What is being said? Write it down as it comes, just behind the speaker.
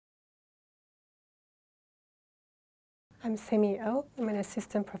I'm Semi Oh. I'm an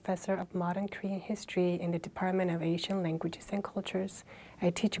assistant professor of modern Korean history in the Department of Asian Languages and Cultures. I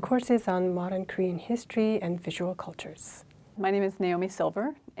teach courses on modern Korean history and visual cultures. My name is Naomi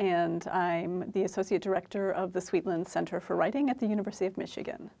Silver, and I'm the Associate Director of the Sweetland Center for Writing at the University of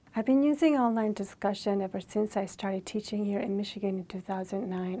Michigan. I've been using online discussion ever since I started teaching here in Michigan in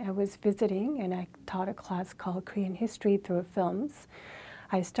 2009. I was visiting and I taught a class called Korean History Through Films.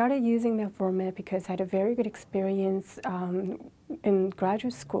 I started using that format because I had a very good experience in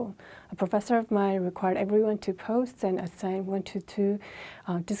graduate school. A professor of mine required everyone to post and assign 1 to 2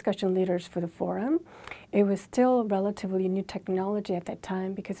 discussion leaders for the forum. It was still relatively new technology at that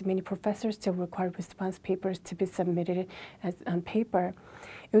time because many professors still required response papers to be submitted on paper.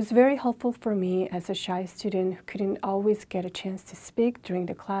 It was very helpful for me as a shy student who couldn't always get a chance to speak during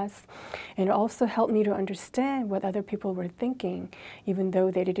the class. And it also helped me to understand what other people were thinking, even though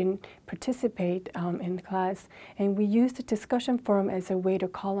they didn't participate in class. And we used the discussion forum as a way to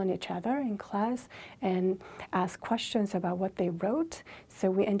call on each other in class and ask questions about what they wrote. So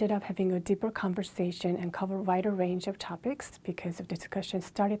we ended up having a deeper conversation and cover a wider range of topics because the discussion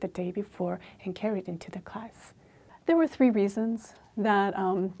started the day before and carried into the class. There were 3 reasons that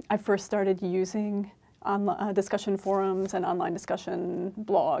I first started using discussion forums and online discussion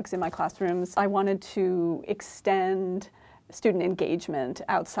blogs in my classrooms. I wanted to extend student engagement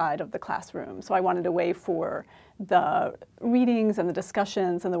outside of the classroom. So I wanted a way for the readings and the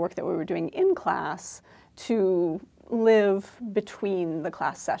discussions and the work that we were doing in class to live between the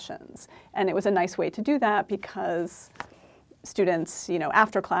class sessions. And it was a nice way to do that because students,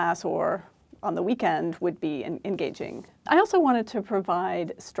 after class or on the weekend would be engaging. I also wanted to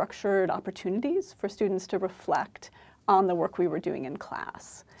provide structured opportunities for students to reflect on the work we were doing in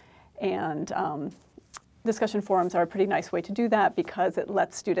class. And discussion forums are a pretty nice way to do that because it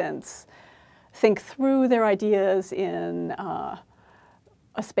lets students think through their ideas in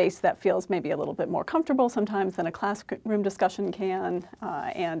a space that feels maybe a little bit more comfortable sometimes than a classroom discussion can,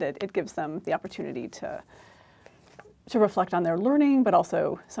 and it gives them the opportunity to reflect on their learning, but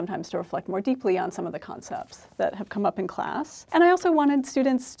also sometimes to reflect more deeply on some of the concepts that have come up in class. And I also wanted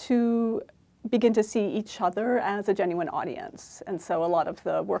students to begin to see each other as a genuine audience. And so a lot of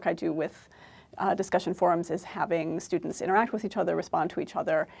the work I do with discussion forums is having students interact with each other, respond to each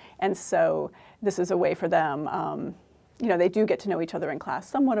other. And so this is a way for them, they do get to know each other in class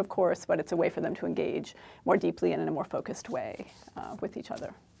somewhat, of course, but it's a way for them to engage more deeply and in a more focused way with each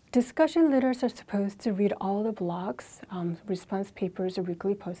other. Discussion leaders are supposed to read all the blogs, response papers, or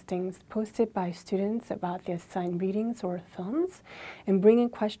weekly postings posted by students about the assigned readings or films, and bring in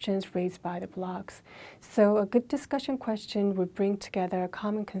questions raised by the blogs. So a good discussion question would bring together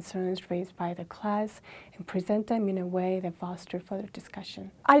common concerns raised by the class and present them in a way that fosters further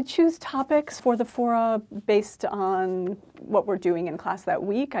discussion. I choose topics for the fora based on what we're doing in class that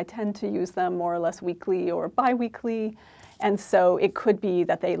week. I tend to use them more or less weekly or bi-weekly. And so it could be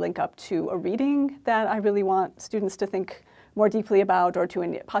that they link up to a reading that I really want students to think more deeply about or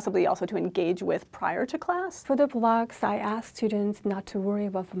to possibly also to engage with prior to class. For the blogs, I ask students not to worry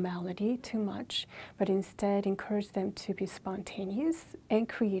about formality too much, but instead encourage them to be spontaneous and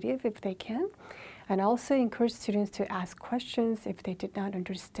creative if they can. And also encourage students to ask questions if they did not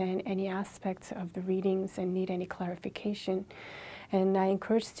understand any aspects of the readings and need any clarification. And I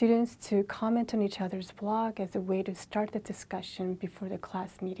encourage students to comment on each other's blog as a way to start the discussion before the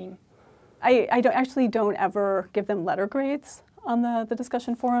class meeting. I don't ever give them letter grades on the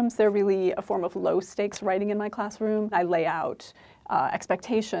discussion forums. They're really a form of low-stakes writing in my classroom. I lay out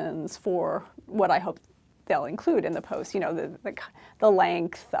expectations for what I hope they'll include in the post. The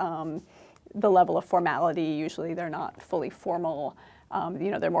length, the level of formality. Usually they're not fully formal.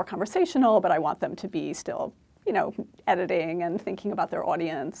 They're more conversational, but I want them to be still editing and thinking about their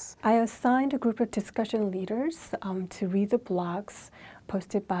audience. I assigned a group of discussion leaders to read the blogs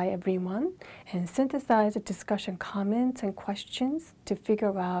posted by everyone and synthesize the discussion comments and questions to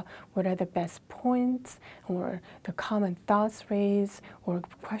figure out what are the best points or the common thoughts raised or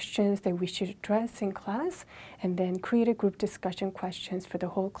questions that we should address in class, and then create a group discussion questions for the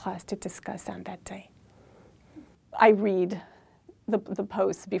whole class to discuss on that day. I read the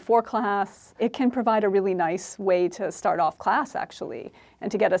posts before class. It can provide a really nice way to start off class, actually,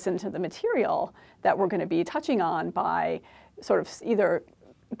 and to get us into the material that we're going to be touching on by sort of either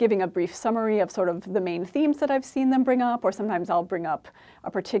giving a brief summary of sort of the main themes that I've seen them bring up, or sometimes I'll bring up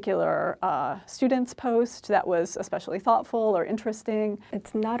a particular student's post that was especially thoughtful or interesting.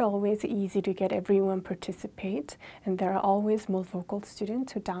 It's not always easy to get everyone participate, and there are always more vocal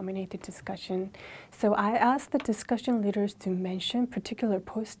students who dominate the discussion. So I asked the discussion leaders to mention particular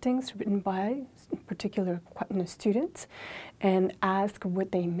postings written by particular student and ask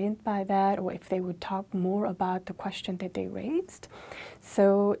what they meant by that, or if they would talk more about the question that they raised.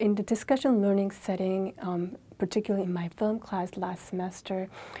 So in the discussion learning setting, particularly in my film class last semester,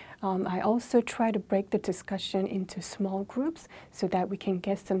 I also try to break the discussion into small groups so that we can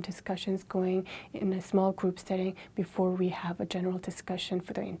get some discussions going in a small group setting before we have a general discussion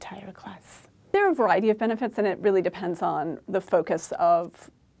for the entire class. There are a variety of benefits, and it really depends on the focus of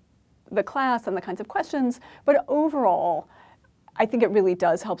the class and the kinds of questions. But overall, I think it really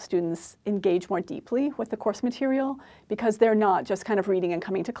does help students engage more deeply with the course material, because they're not just kind of reading and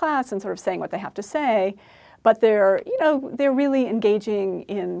coming to class and sort of saying what they have to say, but they're really engaging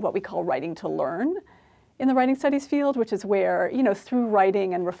in what we call writing to learn in the writing studies field, which is where, through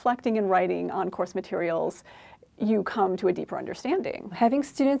writing and reflecting and writing on course materials, you come to a deeper understanding. Having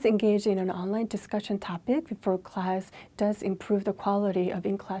students engage in an online discussion topic before class does improve the quality of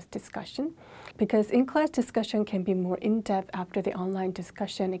in-class discussion, because in-class discussion can be more in-depth after the online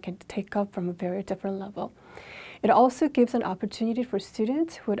discussion. It can take up from a very different level. It also gives an opportunity for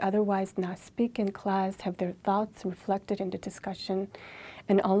students who would otherwise not speak in class have their thoughts reflected in the discussion.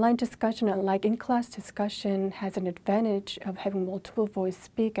 An online discussion, unlike in-class discussion, has an advantage of having multiple voices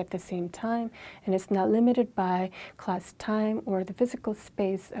speak at the same time, and it's not limited by class time or the physical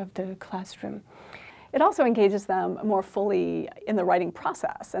space of the classroom. It also engages them more fully in the writing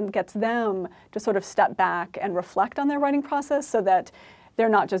process and gets them to sort of step back and reflect on their writing process, so that they're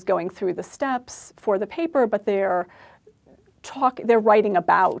not just going through the steps for the paper, but they're writing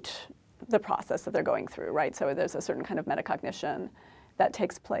about the process that they're going through, right? So there's a certain kind of metacognition that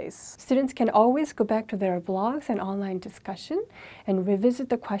takes place. Students can always go back to their blogs and online discussion and revisit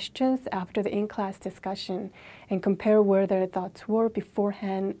the questions after the in-class discussion and compare where their thoughts were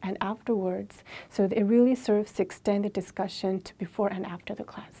beforehand and afterwards. So it really serves to extend the discussion to before and after the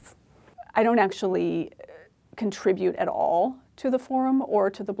class. I don't actually contribute at all to the forum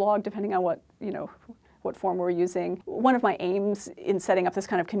or to the blog, depending on what form we're using. One of my aims in setting up this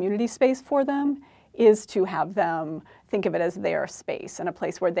kind of community space for them is to have them think of it as their space and a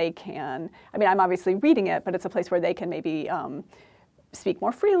place where they can, I'm obviously reading it, but it's a place where they can maybe speak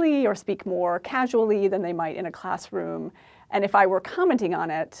more freely or speak more casually than they might in a classroom. And if I were commenting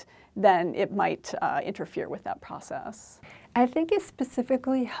on it, then it might interfere with that process. I think it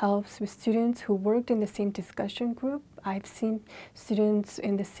specifically helps with students who worked in the same discussion group. I've seen students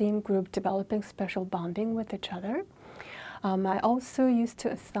in the same group developing special bonding with each other. I also used to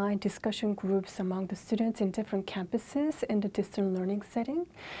assign discussion groups among the students in different campuses in the distance learning setting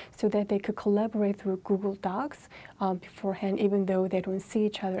so that they could collaborate through Google Docs beforehand. Even though they don't see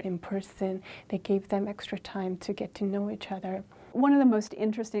each other in person, they gave them extra time to get to know each other. One of the most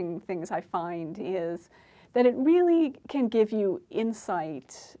interesting things I find is that it really can give you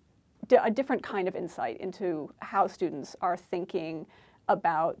insight, a different kind of insight into how students are thinking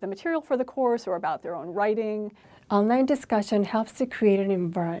about the material for the course or about their own writing. Online discussion helps to create an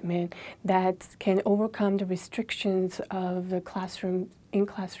environment that can overcome the restrictions of the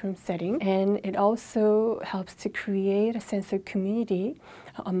in-classroom setting, and it also helps to create a sense of community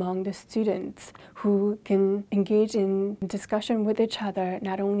among the students who can engage in discussion with each other,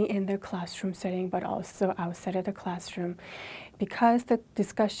 not only in their classroom setting, but also outside of the classroom. Because the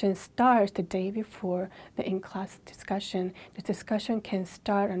discussion starts the day before the in-class discussion, the discussion can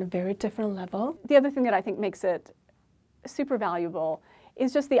start on a very different level. The other thing that I think makes it super valuable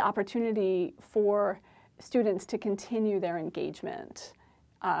is just the opportunity for students to continue their engagement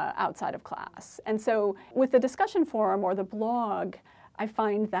outside of class. And so with the discussion forum or the blog, I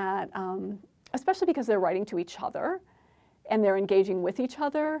find that, especially because they're writing to each other and they're engaging with each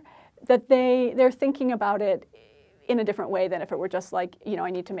other, that they're thinking about it in a different way than if it were just like,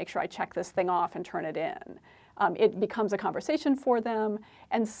 I need to make sure I check this thing off and turn it in. It becomes a conversation for them,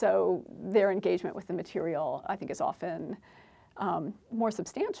 and so their engagement with the material, I think, is often more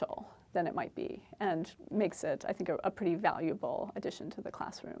substantial than it might be, and makes it, I think, a pretty valuable addition to the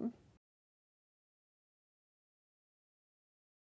classroom.